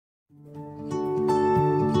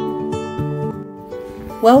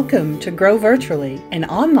Welcome to Grow Virtually, an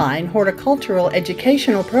online horticultural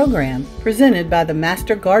educational program presented by the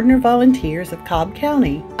Master Gardener Volunteers of Cobb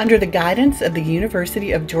County. Under the guidance of the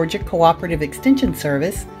University of Georgia Cooperative Extension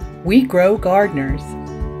Service, we grow gardeners.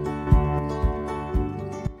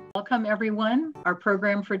 Welcome everyone. Our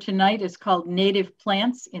program for tonight is called Native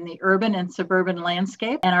Plants in the Urban and Suburban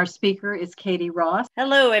Landscape, and our speaker is Katie Ross.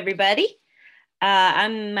 Hello everybody.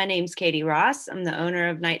 My name's Katie Ross. I'm the owner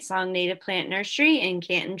of Night Song Native Plant Nursery in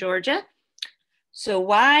Canton, Georgia. So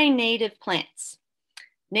why native plants?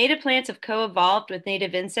 Native plants have co-evolved with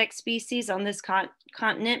native insect species on this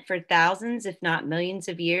continent for thousands, if not millions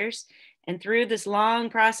of years. And through this long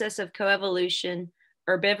process of coevolution,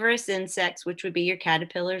 herbivorous insects, which would be your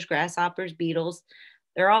caterpillars, grasshoppers, beetles,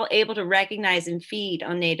 they're all able to recognize and feed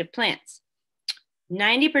on native plants.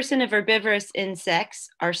 90% of herbivorous insects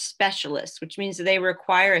are specialists, which means that they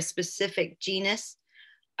require a specific genus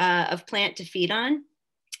of plant to feed on.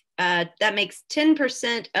 That makes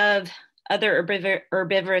 10% of other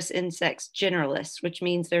herbivorous insects generalists, which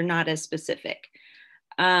means they're not as specific.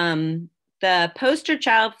 The poster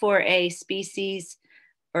child for a species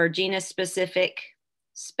or genus specific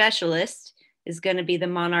specialist is going to be the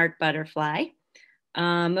monarch butterfly.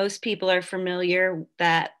 Most people are familiar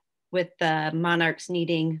with the monarchs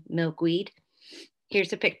needing milkweed.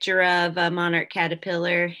 Here's a picture of a monarch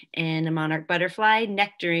caterpillar and a monarch butterfly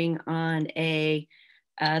nectaring on a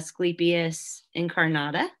Asclepias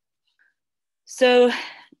incarnata. So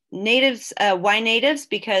natives, why natives?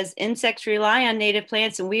 Because insects rely on native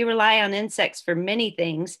plants and we rely on insects for many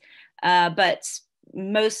things, but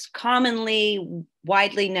most commonly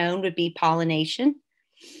widely known would be pollination.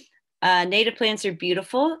 Native plants are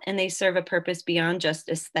beautiful and they serve a purpose beyond just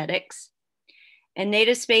aesthetics. And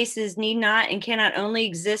native spaces need not and cannot only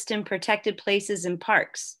exist in protected places and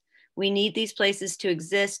parks. We need these places to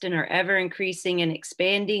exist in our ever increasing and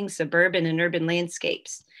expanding suburban and urban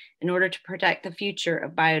landscapes in order to protect the future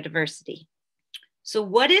of biodiversity. So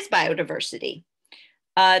what is biodiversity?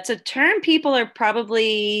 It's a term people are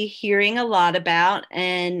probably hearing a lot about,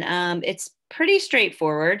 and it's pretty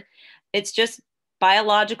straightforward. It's just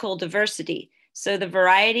biological diversity. So the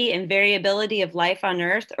variety and variability of life on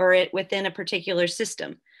Earth or within a particular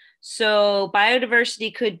system. So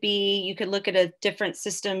biodiversity could be, you could look at a different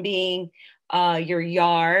system being your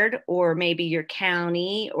yard or maybe your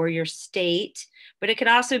county or your state, but it could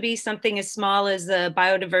also be something as small as the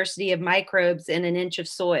biodiversity of microbes in an inch of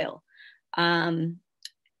soil. And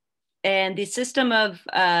the system of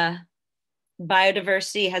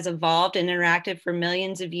biodiversity has evolved and interacted for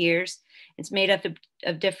millions of years. It's made up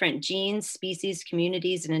of different genes, species,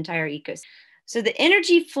 communities, and entire ecosystems. So the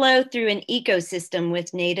energy flow through an ecosystem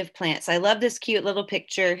with native plants. I love this cute little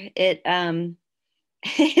picture. It's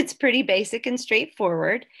pretty basic and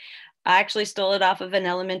straightforward. I actually stole it off of an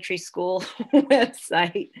elementary school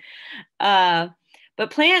website. But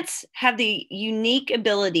plants have the unique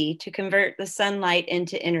ability to convert the sunlight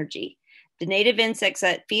into energy. The native insects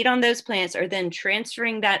that feed on those plants are then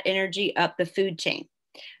transferring that energy up the food chain.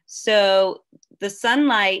 So the sun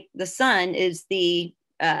is the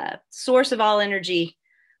source of all energy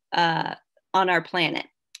on our planet.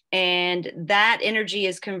 And that energy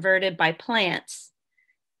is converted by plants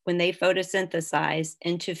when they photosynthesize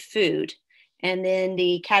into food. And then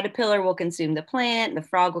the caterpillar will consume the plant, the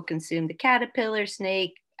frog will consume the caterpillar,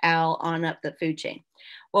 snake, owl, on up the food chain.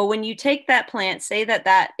 Well, when you take that plant, say that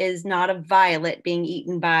that is not a violet being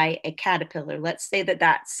eaten by a caterpillar. Let's say that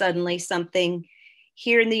that's suddenly something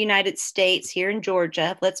here in the United States, here in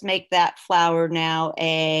Georgia. Let's make that flower now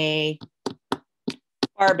a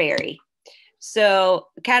barberry. So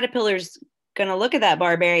the caterpillar's going to look at that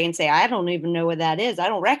barberry and say, I don't even know what that is. I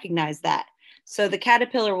don't recognize that. So the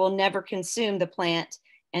caterpillar will never consume the plant,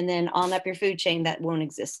 and then on up your food chain, that won't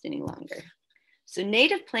exist any longer. So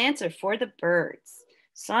native plants are for the birds.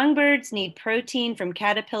 Songbirds need protein from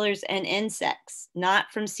caterpillars and insects,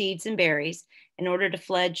 not from seeds and berries, in order to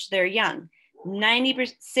fledge their young.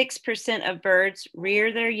 96% of birds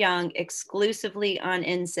rear their young exclusively on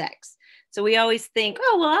insects. So we always think,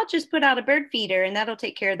 oh, well, I'll just put out a bird feeder and that'll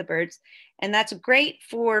take care of the birds. And that's great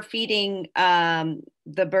for feeding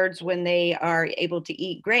the birds when they are able to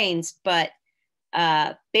eat grains, but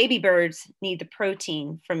baby birds need the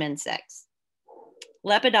protein from insects.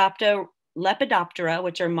 Lepidoptera,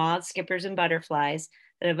 which are moths, skippers, and butterflies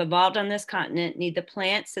that have evolved on this continent, need the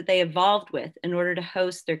plants that they evolved with in order to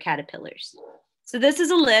host their caterpillars. So this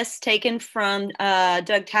is a list taken from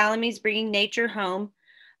Doug Tallamy's Bringing Nature Home,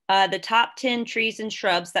 the top 10 trees and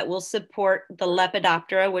shrubs that will support the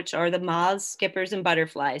Lepidoptera, which are the moths, skippers, and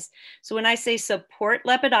butterflies. So when I say support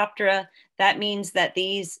Lepidoptera, that means that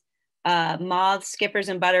these moths, skippers,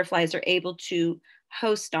 and butterflies are able to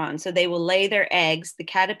host on. So they will lay their eggs. The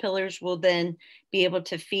caterpillars will then be able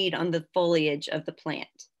to feed on the foliage of the plant.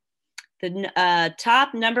 The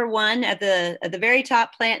top number one at the very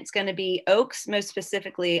top plant is going to be oaks, most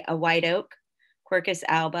specifically a white oak, Quercus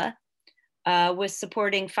alba, with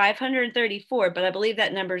supporting 534, but I believe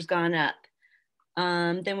that number's gone up.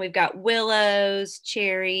 Then we've got willows,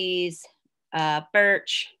 cherries,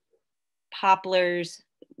 birch, poplars.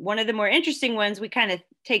 One of the more interesting ones we kind of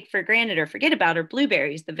take for granted or forget about are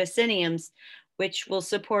blueberries, the Vacciniums, which will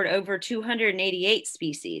support over 288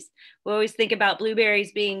 species. We always think about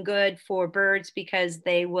blueberries being good for birds because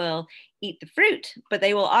they will eat the fruit, but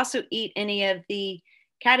they will also eat any of the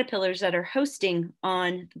caterpillars that are hosting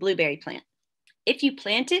on the blueberry plant. If you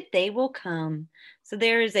plant it, they will come. So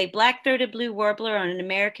there is a black-throated blue warbler on an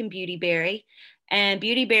American beautyberry, and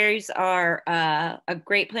beautyberries are a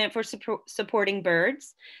great plant for supporting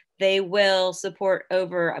birds. They will support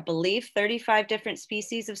over, I believe, 35 different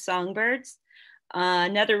species of songbirds.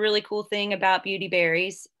 Another really cool thing about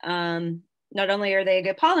beautyberries, not only are they a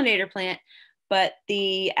good pollinator plant, but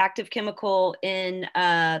the active chemical in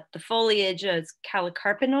the foliage is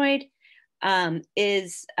calicarpanoid,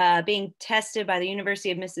 is being tested by the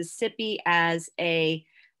University of Mississippi as a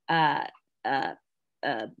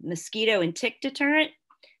mosquito and tick deterrent.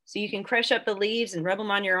 So you can crush up the leaves and rub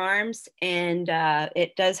them on your arms, and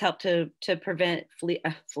it does help to prevent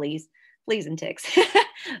fleas and ticks.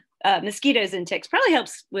 Mosquitoes and ticks. Probably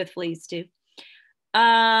helps with fleas too.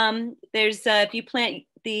 There's if you plant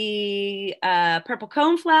the purple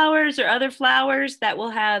cone flowers or other flowers that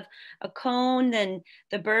will have a cone, then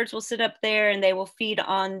the birds will sit up there and they will feed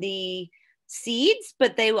on the seeds,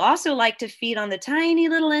 but they will also like to feed on the tiny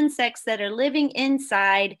little insects that are living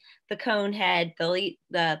inside the cone head. They'll eat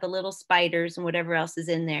the little spiders and whatever else is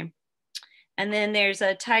in there. And then there's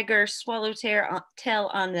a tiger swallowtail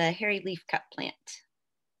on the hairy leafcup plant.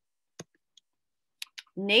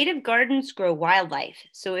 Native gardens grow wildlife.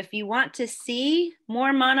 So if you want to see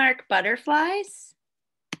more monarch butterflies,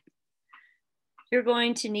 you're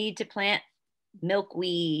going to need to plant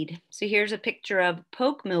milkweed. So here's a picture of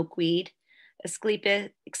poke milkweed,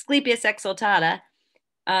 Asclepias exaltata.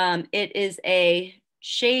 It is a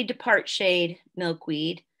shade to part shade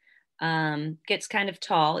milkweed. Gets kind of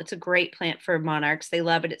tall. It's a great plant for monarchs. They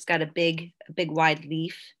love it. It's got a big wide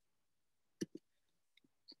leaf.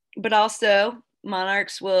 But also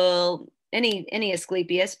monarchs will, any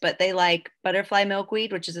Asclepias, but they like butterfly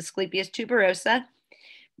milkweed, which is Asclepias tuberosa,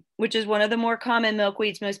 which is one of the more common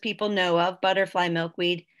milkweeds most people know of, butterfly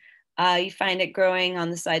milkweed. You find it growing on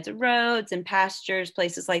the sides of roads and pastures,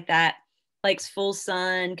 places like that. Likes full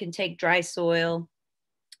sun, can take dry soil.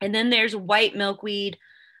 And then there's white milkweed,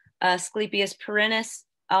 Asclepias perennis,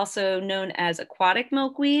 also known as aquatic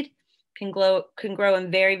milkweed. Can grow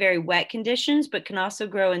in very wet conditions, but can also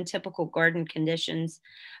grow in typical garden conditions.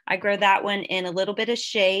 I grow that one in a little bit of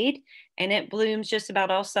shade, and it blooms just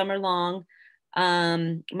about all summer long.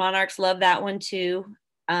 Monarchs love that one too.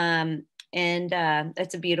 And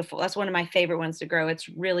that's that's one of my favorite ones to grow. It's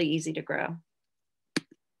really easy to grow.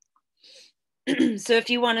 So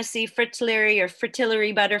if you want to see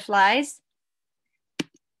fritillary butterflies,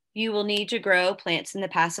 you will need to grow plants in the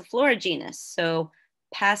Passiflora genus. So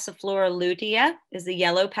Passiflora lutea is the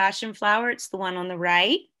yellow passion flower. It's the one on the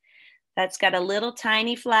right. That's got a little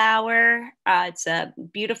tiny flower. It's a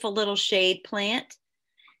beautiful little shade plant.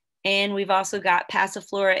 And we've also got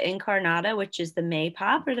Passiflora incarnata, which is the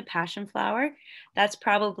maypop or the passion flower. That's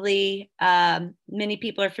probably, many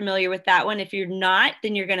people are familiar with that one. If you're not,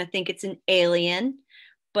 then you're going to think it's an alien,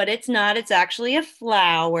 but it's not. It's actually a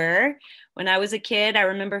flower. When I was a kid, I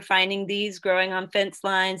remember finding these growing on fence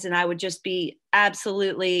lines, and I would just be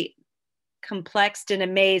absolutely complexed and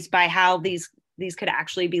amazed by how these could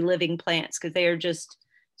actually be living plants, because they are just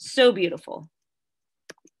so beautiful.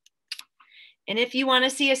 And if you want to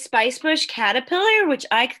see a spicebush caterpillar, which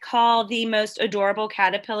I call the most adorable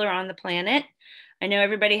caterpillar on the planet, I know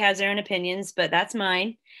everybody has their own opinions, but that's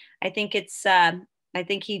mine. I think it's I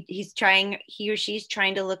think he or she's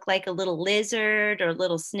trying to look like a little lizard or a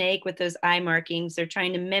little snake with those eye markings. They're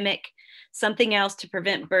trying to mimic something else to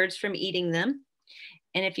prevent birds from eating them.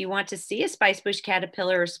 And if you want to see a spicebush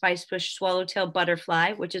caterpillar or spicebush swallowtail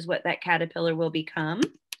butterfly, which is what that caterpillar will become,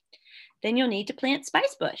 then you'll need to plant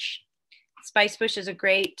spicebush. Spicebush is a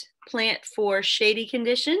great plant for shady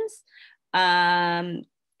conditions.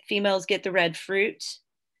 Females get the red fruit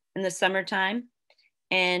in the summertime,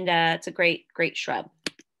 and it's a great shrub.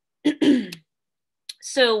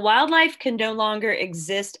 So wildlife can no longer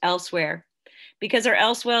exist elsewhere because our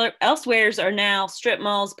elsewheres are now strip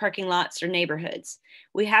malls, parking lots, or neighborhoods.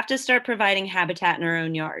 We have to start providing habitat in our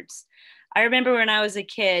own yards. I remember when I was a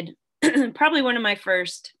kid, probably one of my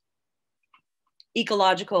first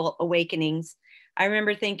ecological awakenings, I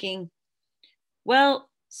remember thinking, well,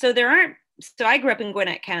 so I grew up in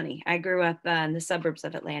Gwinnett County. I grew up in the suburbs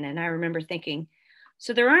of Atlanta, and I remember thinking,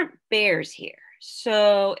 so there aren't bears here.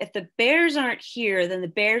 So if the bears aren't here, then the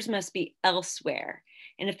bears must be elsewhere.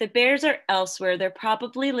 And if the bears are elsewhere, they're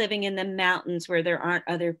probably living in the mountains where there aren't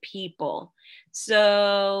other people.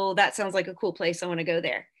 So that sounds like a cool place. I want to go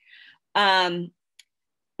there.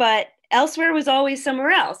 But elsewhere was always somewhere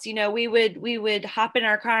else. You know, we would hop in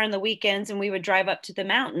our car on the weekends and we would drive up to the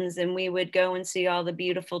mountains and we would go and see all the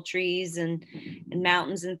beautiful trees and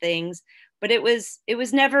mountains and things. But it was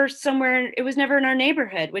never somewhere. It was never in our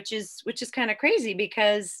neighborhood, which is kind of crazy,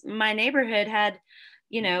 because my neighborhood had,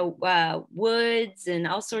 you know, woods and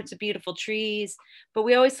all sorts of beautiful trees, but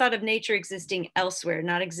we always thought of nature existing elsewhere,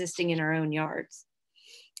 not existing in our own yards.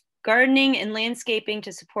 Gardening and landscaping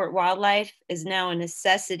to support wildlife is now a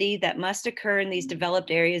necessity that must occur in these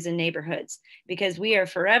developed areas and neighborhoods, because we are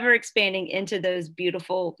forever expanding into those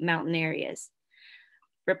beautiful mountain areas.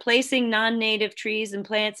 Replacing non-native trees and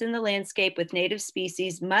plants in the landscape with native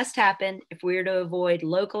species must happen if we are to avoid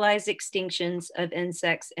localized extinctions of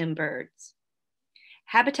insects and birds.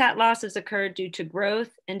 Habitat loss has occurred due to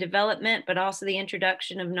growth and development, but also the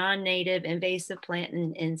introduction of non-native invasive plant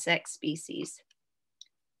and insect species.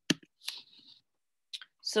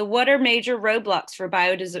 So what are major roadblocks for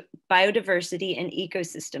biodiversity and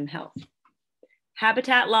ecosystem health?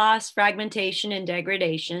 Habitat loss, fragmentation, and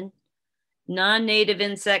degradation, non-native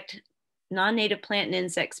plant and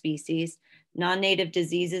insect species, non-native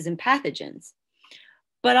diseases and pathogens.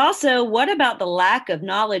 But also, what about the lack of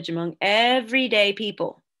knowledge among everyday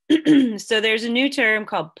people? So there's a new term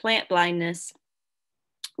called plant blindness,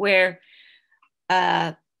 where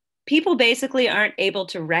people basically aren't able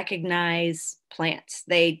to recognize plants.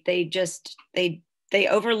 They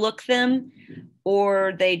overlook them,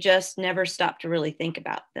 or they just never stop to really think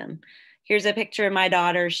about them. Here's a picture of my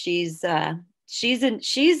daughter. She's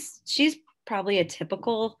probably a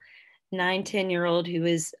typical 9-10-year-old who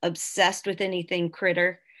is obsessed with anything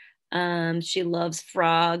critter. She loves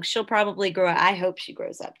frogs. She'll probably I hope she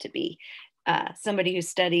grows up to be somebody who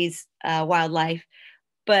studies wildlife,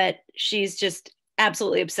 but she's just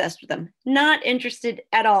absolutely obsessed with them. Not interested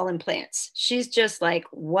at all in plants. She's just like,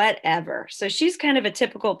 whatever. So she's kind of a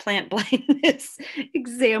typical plant blindness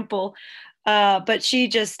example, but she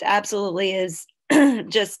just absolutely is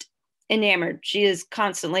just enamored. She is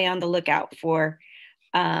constantly on the lookout for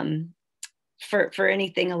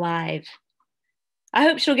anything alive. I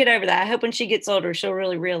hope she'll get over that. I hope when she gets older, she'll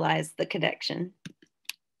really realize the connection.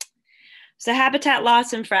 So habitat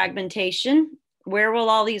loss and fragmentation. Where will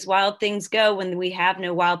all these wild things go when we have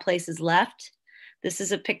no wild places left? This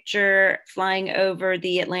is a picture flying over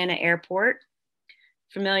the Atlanta airport.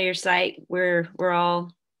 Familiar sight we're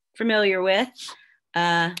all familiar with.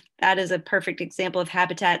 That is a perfect example of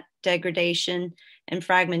habitat degradation and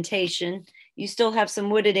fragmentation. You still have some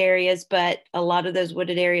wooded areas, but a lot of those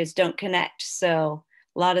wooded areas don't connect. So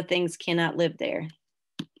a lot of things cannot live there.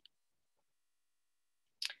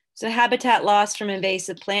 So habitat loss from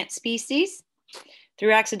invasive plant species.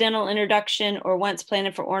 Through accidental introduction or once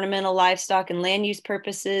planted for ornamental, livestock, and land use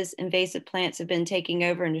purposes, invasive plants have been taking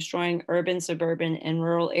over and destroying urban, suburban, and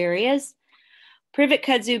rural areas. Privet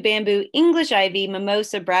kudzu, bamboo, English ivy,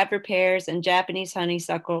 mimosa, Bradford pears, and Japanese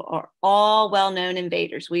honeysuckle are all well-known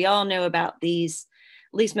invaders. We all know about these,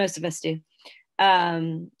 at least most of us do.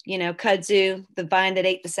 You know, kudzu, the vine that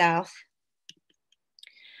ate the South.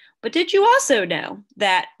 But did you also know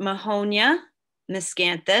that Mahonia,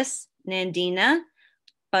 miscanthus, nandina,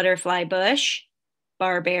 butterfly bush,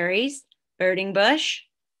 barberries, birding bush,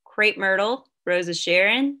 crepe myrtle, Rosa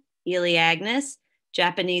Sharon, Elaeagnus,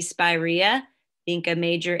 Japanese spirea, Vinca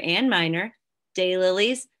major and minor,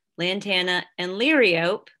 daylilies, lantana, and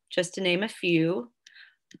liriope, just to name a few,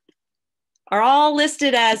 are all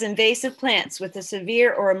listed as invasive plants with a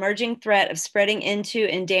severe or emerging threat of spreading into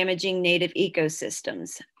and damaging native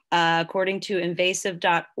ecosystems, according to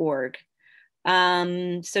invasive.org.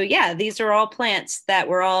 So yeah, these are all plants that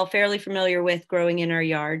we're all fairly familiar with growing in our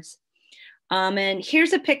yards. And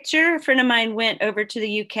here's a picture. A friend of mine went over to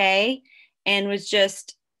the UK and was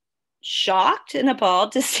just shocked and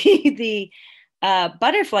appalled to see the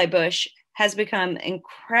butterfly bush has become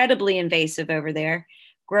incredibly invasive over there,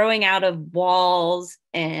 growing out of walls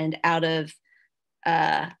and out of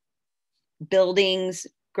buildings,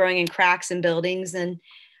 growing in cracks in buildings. And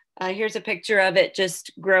Here's a picture of it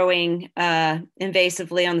just growing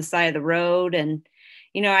invasively on the side of the road. And,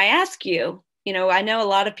 I ask you, I know a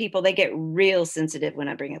lot of people, they get real sensitive when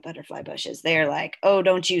I bring up butterfly bushes. They're like, oh,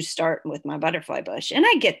 don't you start with my butterfly bush. And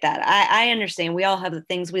I get that. I understand. We all have the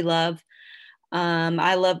things we love.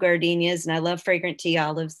 I love gardenias and I love fragrant tea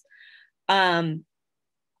olives.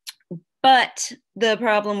 But the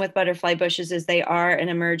problem with butterfly bushes is they are an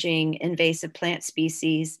emerging invasive plant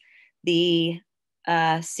species. The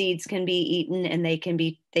seeds can be eaten and they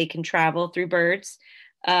can travel through birds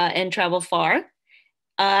and travel far.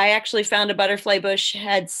 I actually found a butterfly bush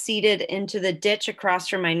had seeded into the ditch across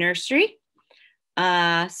from my nursery.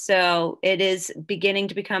 So it is beginning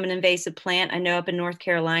to become an invasive plant. I know up in North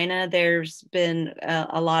Carolina, there's been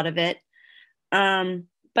a lot of it.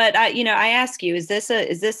 But I ask you, is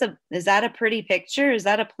that a pretty picture? Is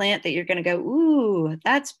that a plant that you're going to go, ooh,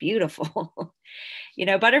 that's beautiful?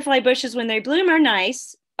 Butterfly bushes, when they bloom, are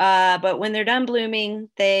nice. But when they're done blooming,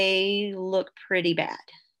 they look pretty bad.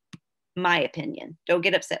 My opinion. Don't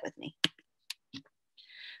get upset with me.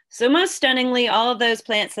 So most stunningly, all of those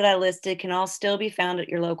plants that I listed can all still be found at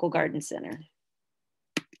your local garden center.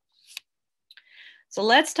 So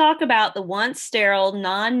let's talk about the once sterile,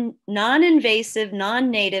 non-invasive,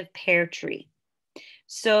 non-native pear tree.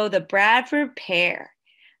 So the Bradford pear.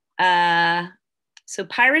 So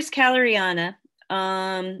Pyrus caleriana,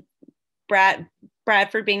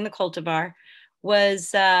 Bradford being the cultivar, was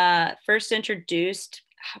first introduced,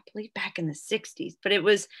 I believe, back in the 60s. But it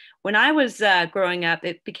was when I was growing up,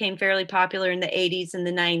 it became fairly popular in the 80s and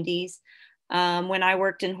the 90s. When I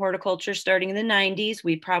worked in horticulture starting in the 90s,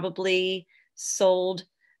 we probably sold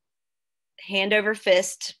hand over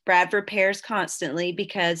fist Bradford pears constantly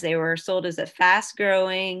because they were sold as a fast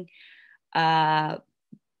growing,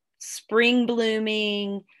 spring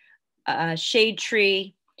blooming shade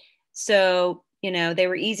tree. So, they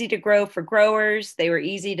were easy to grow for growers. They were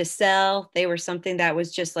easy to sell. They were something that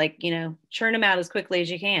was just like, churn them out as quickly as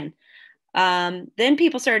you can. Then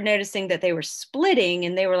people started noticing that they were splitting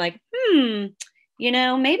and they were like,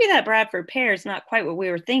 maybe that Bradford pear is not quite what we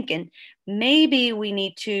were thinking. Maybe we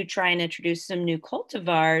need to try and introduce some new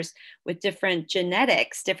cultivars with different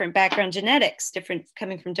genetics, different background genetics,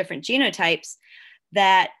 coming from different genotypes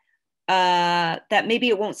that maybe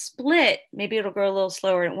it won't split. Maybe it'll grow a little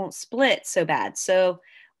slower and it won't split so bad. So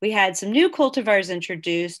we had some new cultivars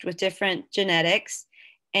introduced with different genetics.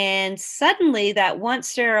 And suddenly that once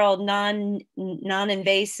sterile,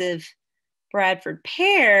 non-invasive Bradford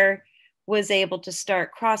pear was able to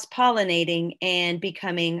start cross-pollinating and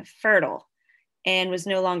becoming fertile and was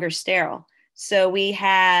no longer sterile. So we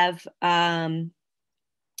have, I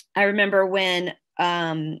remember when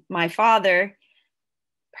my father,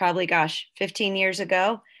 probably, 15 years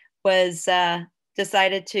ago, was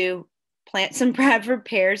decided to plant some Bradford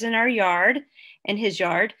pears in his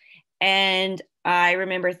yard. And I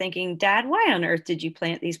remember thinking, Dad, why on earth did you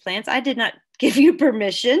plant these plants? I did not give you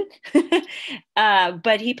permission,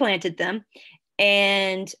 but he planted them.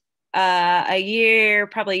 And probably a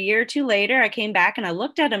year or two later, I came back and I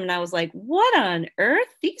looked at them and I was like, what on earth?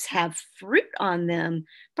 These have fruit on them.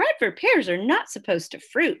 Bradford pears are not supposed to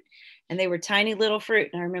fruit. And they were tiny little fruit.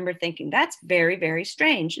 And I remember thinking, that's very, very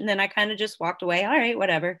strange. And then I kind of just walked away. All right,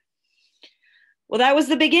 whatever. Well, that was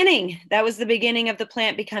the beginning. That was the beginning of the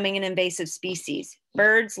plant becoming an invasive species.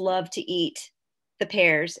 Birds love to eat the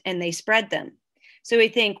pears and they spread them. So we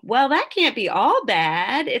think, well, that can't be all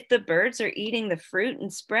bad. If the birds are eating the fruit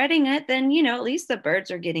and spreading it, then, at least the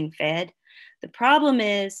birds are getting fed. The problem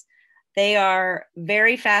is they are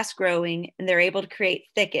very fast growing and they're able to create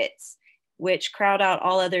thickets, which crowd out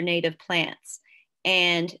all other native plants.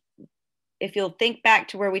 And if you'll think back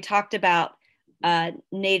to where we talked about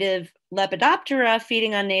native Lepidoptera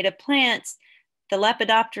feeding on native plants, the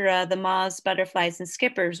Lepidoptera, the moths, butterflies, and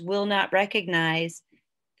skippers will not recognize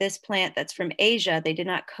this plant that's from Asia. They did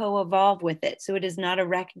not co-evolve with it. So it is not a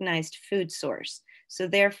recognized food source. So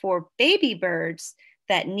therefore, baby birds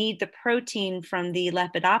that need the protein from the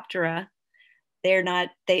Lepidoptera,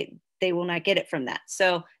 they will not get it from that.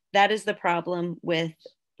 So that is the problem with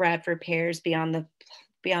Bradford pears beyond the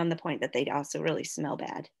point that they also really smell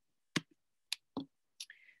bad.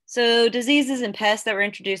 So diseases and pests that were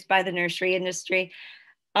introduced by the nursery industry.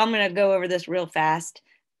 I'm going to go over this real fast.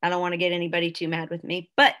 I don't want to get anybody too mad with me,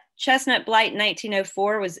 but chestnut blight in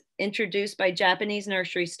 1904 was introduced by Japanese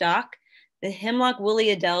nursery stock. The hemlock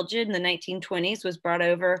woolly adelgid in the 1920s was brought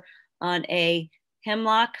over on a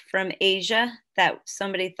hemlock from Asia that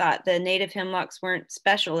somebody thought the native hemlocks weren't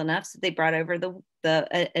special enough, so they brought over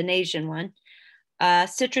an Asian one.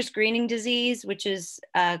 Citrus greening disease, which is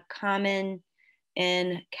common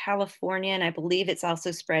in California, and I believe it's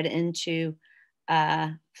also spread into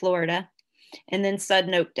Florida. And then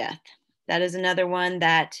sudden oak death. That is another one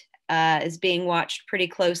that is being watched pretty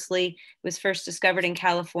closely. It was first discovered in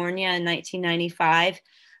California in 1995.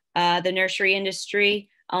 The nursery industry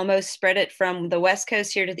almost spread it from the West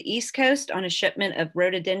Coast here to the East Coast on a shipment of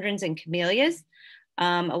rhododendrons and camellias.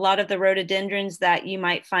 A lot of the rhododendrons that you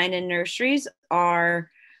might find in nurseries are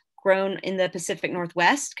grown in the Pacific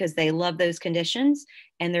Northwest because they love those conditions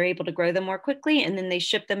and they're able to grow them more quickly. And then they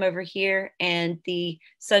ship them over here, and the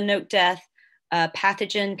sudden oak death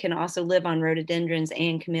pathogen can also live on rhododendrons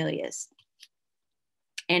and camellias,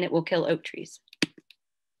 and it will kill oak trees.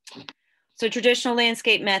 So traditional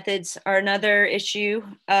landscape methods are another issue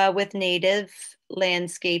with native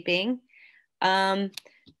landscaping.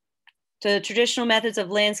 The traditional methods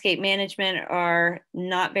of landscape management are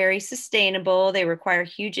not very sustainable. They require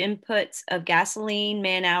huge inputs of gasoline,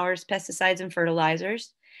 man hours, pesticides, and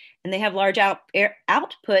fertilizers. And they have large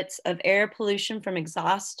outputs of air pollution from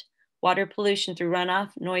exhaust, water pollution through runoff,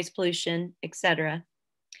 noise pollution, etc.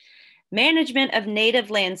 Management of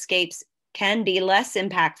native landscapes can be less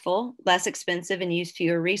impactful, less expensive, and use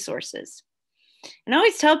fewer resources. And I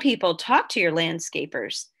always tell people, talk to your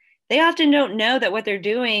landscapers. They often don't know that what they're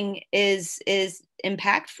doing is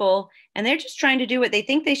impactful, and they're just trying to do what they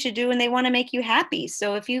think they should do, and they want to make you happy.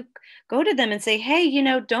 So if you go to them and say, hey,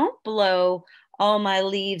 don't blow all my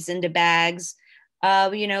leaves into bags,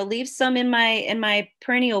 leave some in my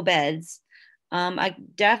perennial beds. I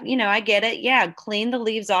get it. Yeah, clean the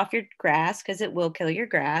leaves off your grass because it will kill your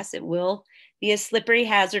grass. It will be a slippery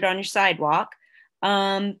hazard on your sidewalk.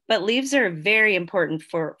 But leaves are very important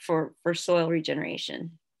for soil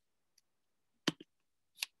regeneration.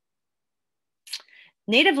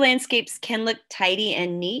 Native landscapes can look tidy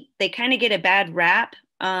and neat. They kind of get a bad rap.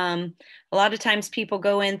 A lot of times people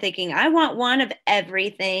go in thinking, I want one of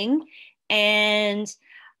everything, and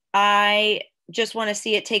I just want to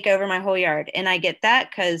see it take over my whole yard. And I get that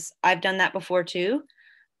because I've done that before too.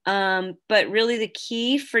 But really the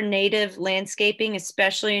key for native landscaping,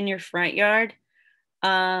 especially in your front yard,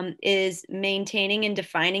 is maintaining and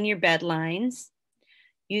defining your bed lines,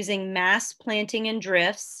 using mass planting and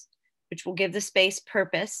drifts, which will give the space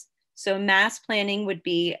purpose. So mass planting would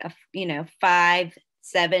be 5,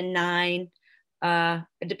 7, 9,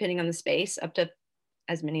 depending on the space, up to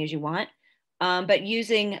as many as you want. But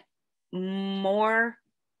using fewer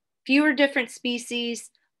different species,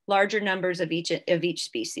 larger numbers of each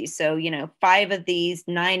species. So 5 of these,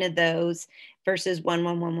 9 of those, versus 1,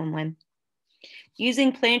 1, 1, 1, 1.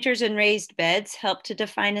 Using planters and raised beds help to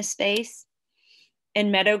define a space. In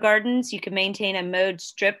meadow gardens, you can maintain a mowed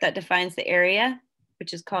strip that defines the area,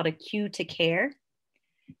 which is called a cue to care.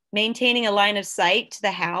 Maintaining a line of sight to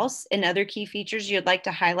the house and other key features you'd like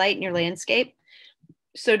to highlight in your landscape.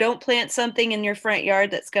 So don't plant something in your front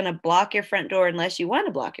yard that's going to block your front door unless you want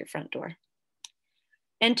to block your front door.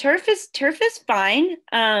 And turf is fine.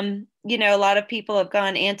 A lot of people have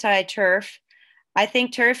gone anti-turf. I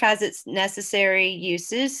think turf has its necessary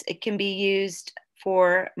uses. It can be used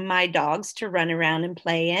for my dogs to run around and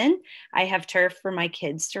play in. I have turf for my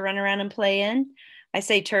kids to run around and play in. I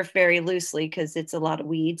say turf very loosely because it's a lot of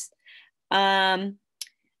weeds. But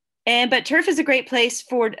turf is a great place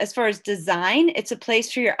as far as design. It's a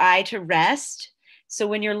place for your eye to rest. So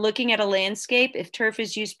when you're looking at a landscape, if turf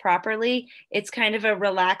is used properly, it's kind of a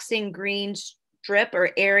relaxing green strip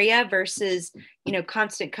or area versus,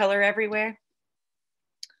 constant color everywhere.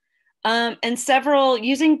 And several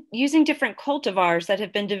using different cultivars that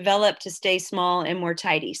have been developed to stay small and more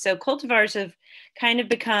tidy. So cultivars have kind of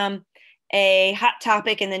become a hot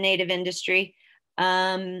topic in the native industry.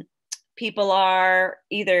 People are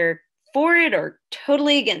either for it or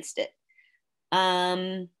totally against it.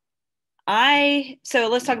 So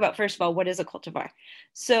let's talk about, first of all, what is a cultivar?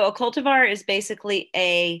 So a cultivar is basically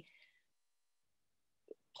a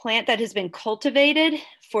plant that has been cultivated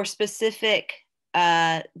for specific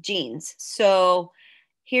genes. So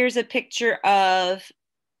here's a picture of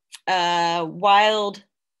wild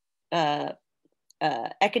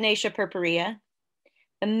Echinacea purpurea.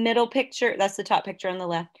 The middle picture, that's the top picture on the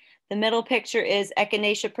left. The middle picture is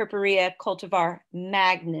Echinacea purpurea cultivar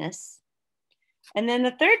magnus. And then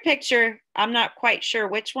the third picture, I'm not quite sure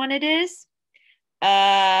which one it is,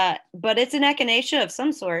 but it's an Echinacea of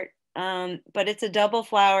some sort, but it's a double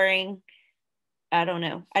flowering. I don't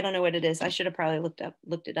know what it is. I should have probably looked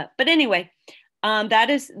it up. But anyway, that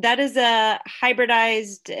is a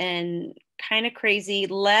hybridized and kind of crazy,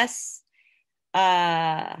 less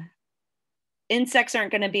insects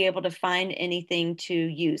aren't going to be able to find anything to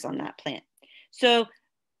use on that plant. So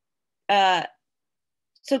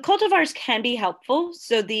So cultivars can be helpful.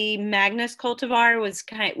 So the Magnus cultivar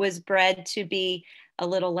was bred to be a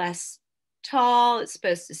little less tall. It's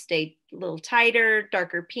supposed to stay a little tighter,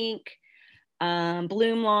 darker pink,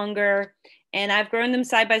 bloom longer. And I've grown them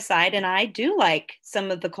side by side, and I do like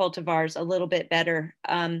some of the cultivars a little bit better.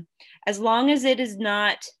 As long as it is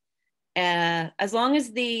not, as long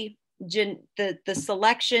as the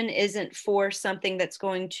selection isn't for something that's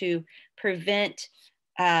going to prevent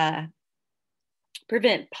pollinators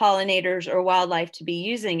or wildlife to be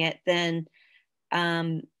using it, then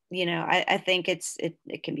I think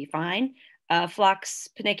it can be fine. Phlox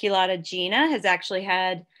paniculata gina has actually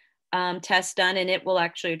had tests done, and it will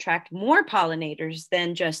actually attract more pollinators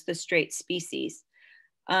than just the straight species.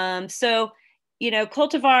 So,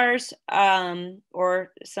 cultivars,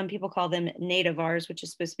 or some people call them nativars, which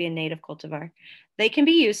is supposed to be a native cultivar, they can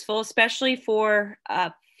be useful, especially for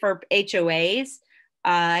HOAs.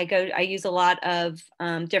 I use a lot of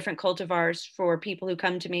different cultivars for people who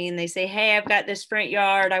come to me and they say, hey, I've got this front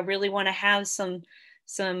yard. I really want to have some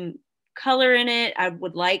color in it. I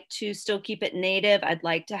would like to still keep it native. I'd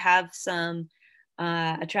like to have some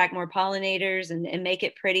attract more pollinators and make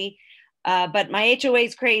it pretty. But my HOA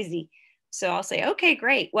is crazy. So I'll say, okay,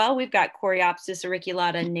 great. Well, we've got Coreopsis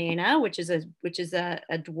auriculata nana, which is a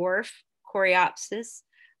dwarf Coreopsis.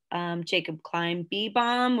 Jacob Klein bee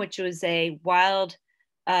balm, which was a wild,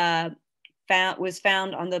 was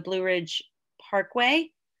found on the Blue Ridge Parkway.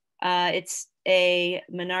 It's a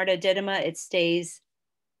Monarda didyma. It stays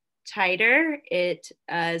tighter. It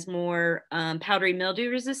is more powdery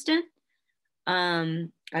mildew resistant. I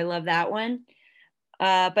love that one.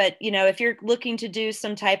 But if you're looking to do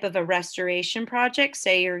some type of a restoration project,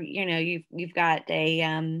 say you've got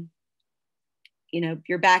a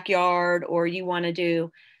your backyard, or you want to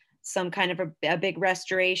do some kind of a big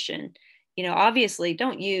restoration, obviously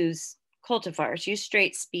don't use cultivars, use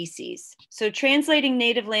straight species. So translating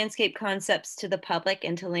native landscape concepts to the public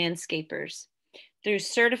and to landscapers. Through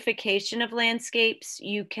certification of landscapes,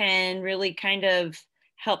 you can really kind of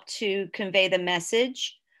help to convey the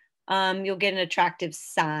message. You'll get an attractive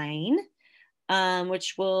sign,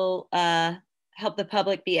 which will help the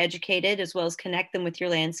public be educated as well as connect them with your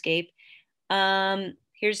landscape.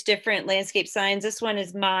 Here's different landscape signs. This one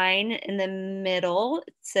is mine in the middle.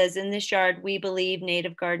 It says, in this yard, we believe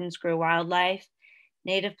native gardens grow wildlife.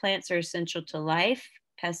 Native plants are essential to life.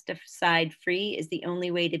 Pesticide free is the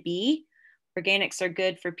only way to be. Organics are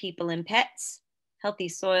good for people and pets. Healthy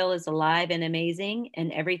soil is alive and amazing,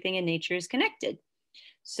 and everything in nature is connected.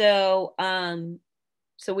 So,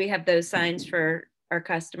 so we have those signs for our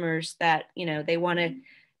customers that, they want to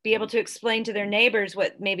be able to explain to their neighbors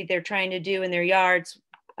what maybe they're trying to do in their yards.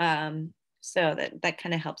 So that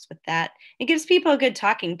kind of helps with that. It gives people a good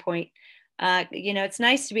talking point. It's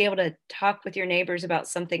nice to be able to talk with your neighbors about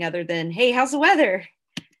something other than, hey, how's the weather?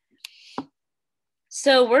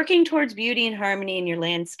 So working towards beauty and harmony in your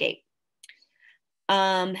landscape.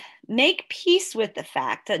 Make peace with the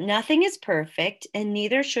fact that nothing is perfect, and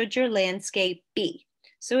neither should your landscape be.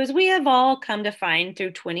 So as we have all come to find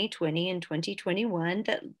through 2020 and 2021,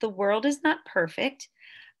 that the world is not perfect,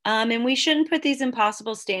 and we shouldn't put these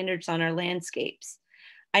impossible standards on our landscapes.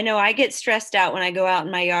 I know I get stressed out when I go out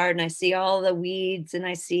in my yard and I see all the weeds, and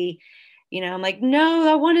I see, I'm like, no,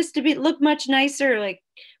 I want us to look much nicer,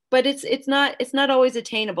 but it's not always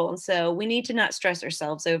attainable. And so we need to not stress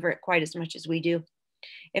ourselves over it quite as much as we do.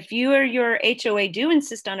 If you or your HOA do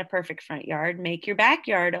insist on a perfect front yard, make your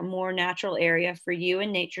backyard a more natural area for you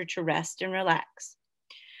and nature to rest and relax.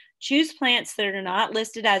 Choose plants that are not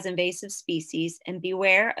listed as invasive species, and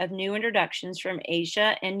beware of new introductions from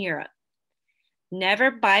Asia and Europe.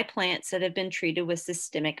 Never buy plants that have been treated with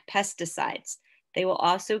systemic pesticides. They will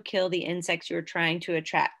also kill the insects you're trying to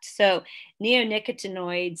attract. So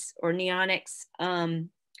neonicotinoids or neonics,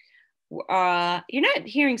 you're not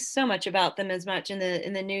hearing so much about them as much in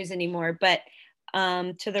the news anymore, but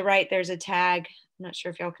to the right, there's a tag. I'm not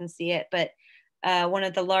sure if y'all can see it, but one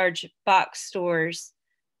of the large box stores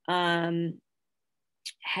had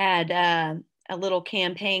a little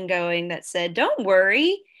campaign going that said, don't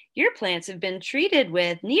worry, your plants have been treated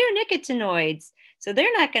with neonicotinoids, so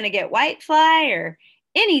they're not going to get whitefly or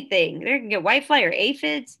anything. They're going to get whitefly or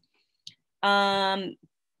aphids.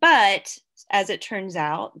 But as it turns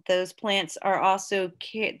out, those plants are also,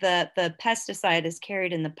 the pesticide is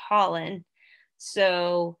carried in the pollen.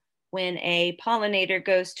 So when a pollinator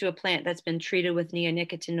goes to a plant that's been treated with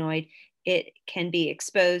neonicotinoid, it can be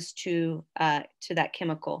exposed to that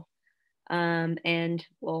chemical and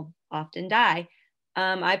will often die.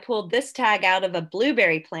 I pulled this tag out of a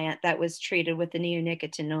blueberry plant that was treated with the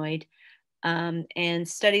neonicotinoid. And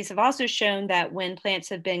studies have also shown that when plants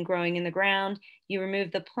have been growing in the ground, you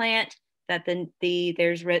remove the plant, that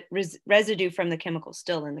there's residue from the chemical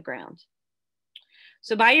still in the ground.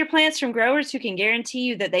 So buy your plants from growers who can guarantee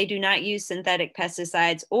you that they do not use synthetic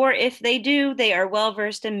pesticides, or if they do, they are well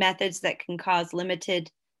versed in methods that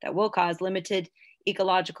will cause limited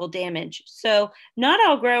ecological damage. So not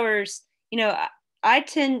all growers, my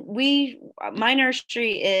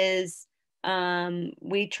nursery is,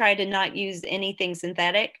 we try to not use anything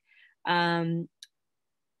synthetic.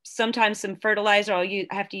 Sometimes some fertilizer, I'll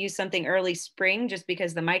have to use something early spring just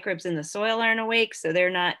because the microbes in the soil aren't awake. So they're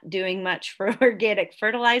not doing much for organic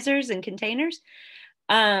fertilizers and containers.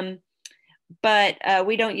 But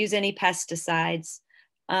we don't use any pesticides.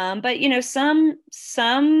 But some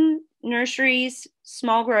nurseries,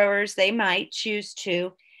 small growers, they might choose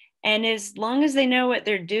to. And as long as they know what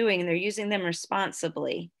they're doing and they're using them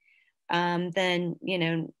responsibly, then,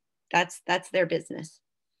 that's their business.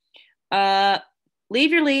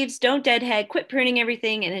 Leave your leaves, don't deadhead, quit pruning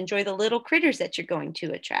everything, and enjoy the little critters that you're going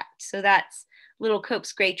to attract. So that's little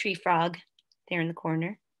Cope's gray tree frog there in the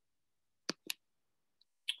corner.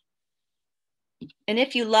 And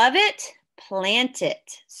if you love it, plant it.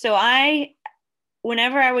 So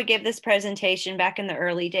whenever I would give this presentation back in the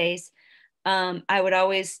early days, I would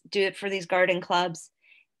always do it for these garden clubs,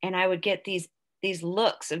 and I would get these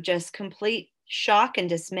looks of just complete shock and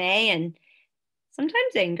dismay and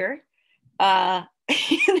sometimes anger.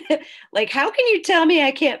 Like, how can you tell me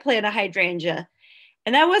I can't plant a hydrangea?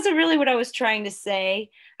 And that wasn't really what I was trying to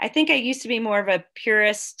say. I think I used to be more of a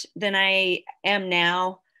purist than I am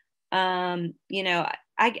now. I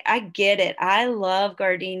get it. I love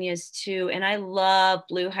gardenias too, and I love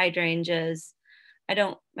blue hydrangeas. I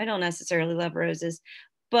don't necessarily love roses,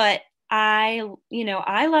 but I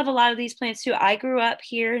love a lot of these plants too. I grew up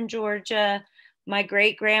here in Georgia. My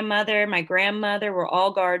great-grandmother, my grandmother were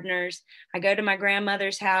all gardeners. I go to my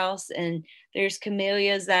grandmother's house and there's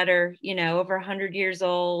camellias that are, over 100 years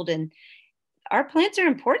old. And our plants are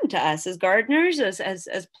important to us as gardeners,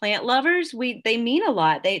 as plant lovers. They mean a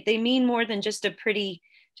lot. They mean more than just a pretty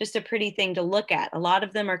thing to look at. A lot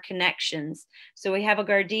of them are connections. So we have a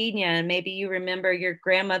gardenia, and maybe you remember your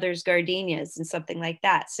grandmother's gardenias and something like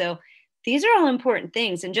that. So these are all important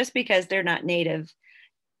things. And just because they're not native,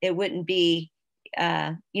 it wouldn't be,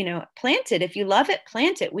 plant it. If you love it,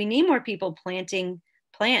 plant it. We need more people planting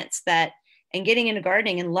plants and getting into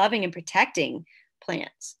gardening and loving and protecting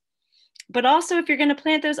plants. But also, if you're going to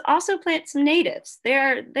plant those, also plant some natives.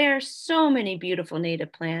 There are so many beautiful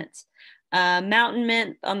native plants. Mountain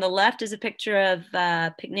mint on the left is a picture of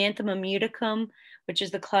Pycnanthemum muticum, which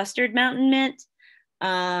is the clustered mountain mint.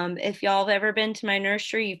 If y'all have ever been to my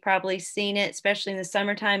nursery, you've probably seen it, especially in the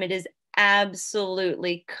summertime. It is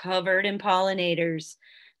absolutely covered in pollinators.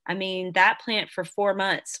 I mean, that plant for 4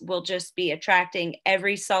 months will just be attracting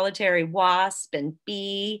every solitary wasp and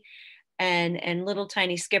bee and little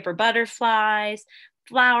tiny skipper butterflies,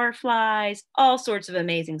 flower flies, all sorts of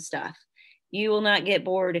amazing stuff. You will not get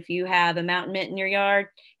bored if you have a mountain mint in your yard.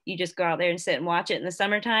 You just go out there and sit and watch it in the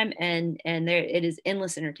summertime, and there it is,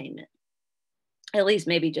 endless entertainment. At least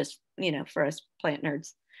maybe just, for us plant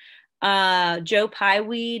nerds. Joe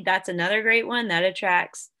Pieweed, that's another great one that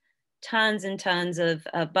attracts tons and tons of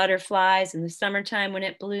butterflies in the summertime when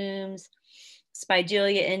it blooms.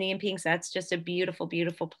 Spigelia Indian pinks, that's just a beautiful,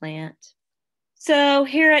 beautiful plant. So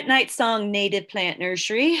here at Night Song Native Plant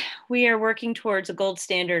Nursery, we are working towards a gold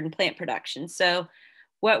standard in plant production. So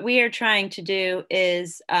what we are trying to do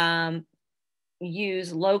is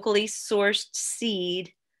use locally sourced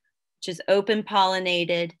seed, which is open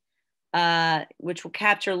pollinated, which will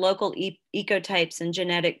capture local ecotypes and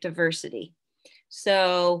genetic diversity.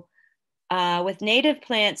 So with native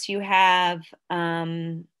plants, you have,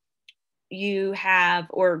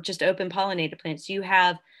 or just open pollinated plants, you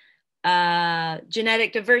have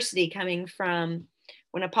genetic diversity coming from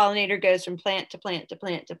when a pollinator goes from plant to plant to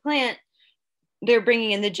plant to plant. They're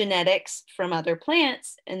bringing in the genetics from other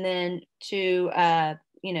plants and then to,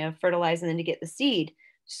 fertilize and then to get the seed.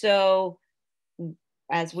 So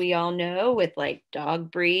as we all know, with like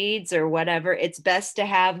dog breeds or whatever, it's best to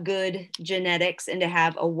have good genetics and to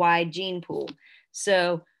have a wide gene pool.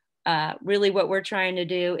 So really what we're trying to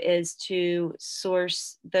do is to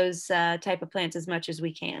source those type of plants as much as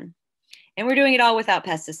we can. And we're doing it all without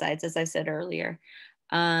pesticides, as I said earlier.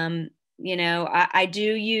 I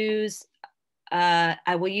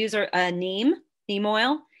will use a neem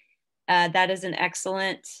oil. That is an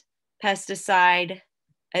excellent pesticide.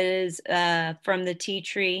 It is from the tea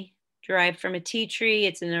tree, derived from a tea tree.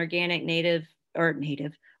 It's an organic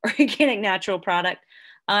organic natural product.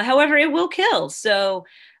 However, it will kill. So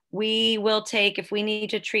We will take, if we need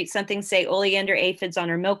to treat something, say oleander aphids on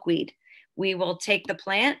our milkweed, we will take the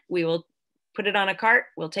plant, we will put it on a cart,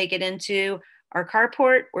 we'll take it into our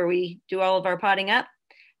carport where we do all of our potting up,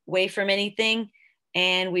 away from anything,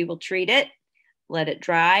 and we will treat it, let it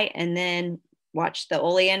dry, and then watch the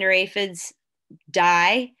oleander aphids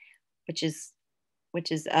die, which is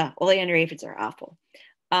oleander aphids are awful.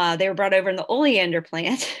 They were brought over in the oleander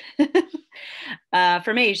plant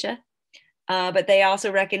from Asia, but they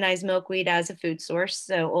also recognize milkweed as a food source.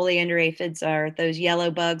 So oleander aphids are those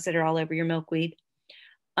yellow bugs that are all over your milkweed.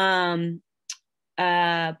 But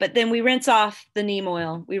then we rinse off the neem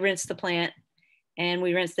oil, we rinse the plant, and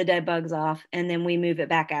we rinse the dead bugs off, and then we move it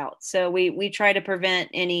back out. So we try to prevent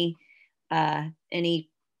anything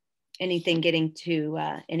getting to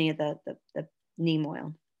any of the neem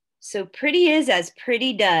oil. So pretty is as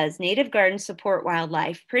pretty does. Native gardens support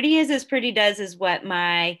wildlife. Pretty is as pretty does is what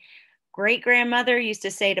my great-grandmother used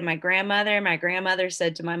to say to my grandmother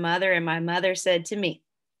said to my mother, and my mother said to me.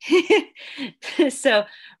 So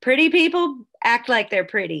pretty people act like they're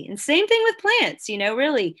pretty. And same thing with plants,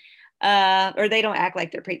 really. Or they don't act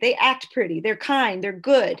like they're pretty. They act pretty. They're kind. They're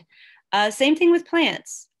good. Same thing with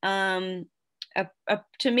plants. To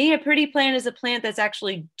me, a pretty plant is a plant that's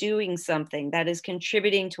actually doing something, that is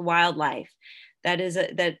contributing to wildlife, that is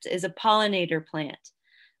a pollinator plant.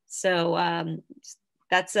 So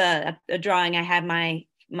that's a drawing I had my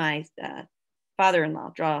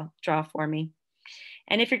father-in-law draw for me.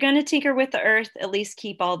 And if you're going to tinker with the earth, at least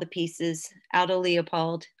keep all the pieces. Aldo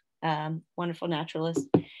Leopold, wonderful naturalist.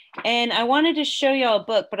 And I wanted to show y'all a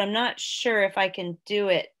book, but I'm not sure if I can do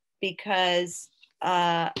it because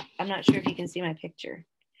I'm not sure if you can see my picture.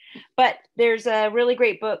 But there's a really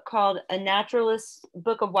great book called A Naturalist's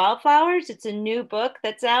Book of Wildflowers. It's a new book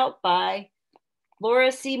that's out by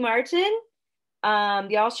Laura C. Martin.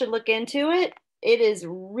 Y'all should look into it. It is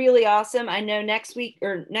really awesome. I know next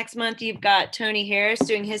month you've got Tony Harris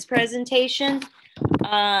doing his presentation.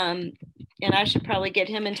 And I should probably get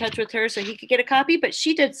him in touch with her so he could get a copy. But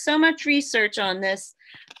she did so much research on this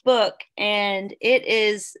book, and it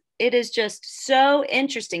is just so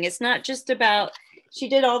interesting. It's not just about, she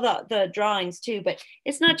did all the drawings too, but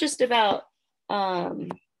it's not just about the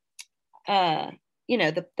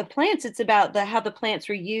plants. It's about how the plants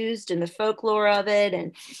were used and the folklore of it.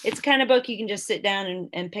 And it's kind of book you can just sit down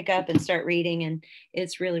and pick up and start reading. And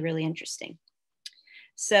it's really, really interesting.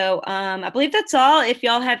 So I believe that's all. If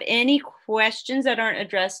y'all have any questions that aren't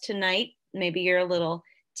addressed tonight, maybe you're a little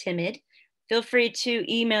timid, feel free to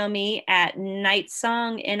email me at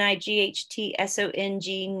nightsong, NIGHTSONG,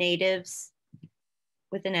 natives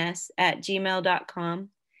with an S, at gmail.com.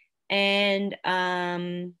 And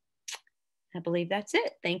I believe that's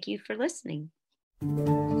it. Thank you for listening.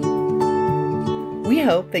 We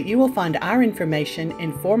hope that you will find our information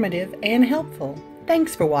informative and helpful.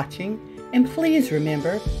 Thanks for watching, and please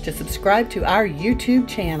remember to subscribe to our YouTube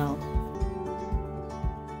channel.